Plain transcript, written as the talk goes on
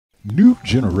New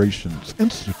Generations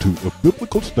Institute of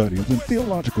Biblical Studies and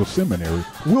Theological Seminary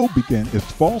will begin its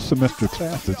fall semester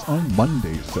classes on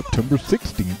Monday, September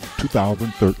 16,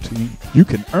 2013. You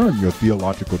can earn your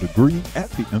theological degree at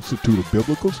the Institute of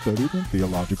Biblical Studies and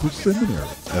Theological Seminary,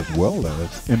 as well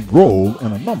as enroll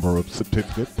in a number of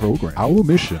certificate programs. Our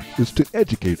mission is to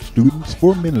educate students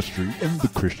for ministry in the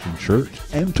Christian church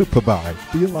and to provide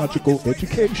theological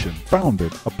education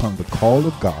founded upon the call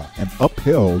of God and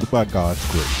upheld by God's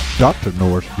grace. Dr.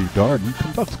 Norris B. Darden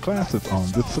conducts classes on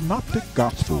the Synoptic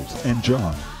Gospels and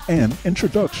John, and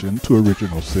Introduction to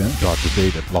Original Sin. Dr.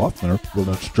 David Loeffner will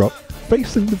instruct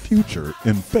Facing the Future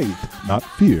in Faith, Not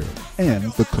Fear,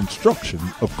 and the Construction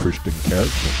of Christian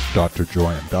Character. Dr.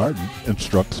 Joanne Darden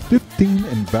instructs 15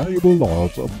 Invaluable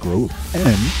Laws of Growth,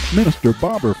 and Minister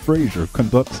Barbara Frazier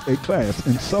conducts a class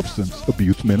in Substance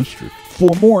Abuse Ministry. For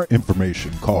more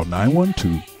information, call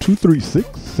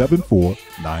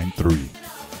 912-236-7493.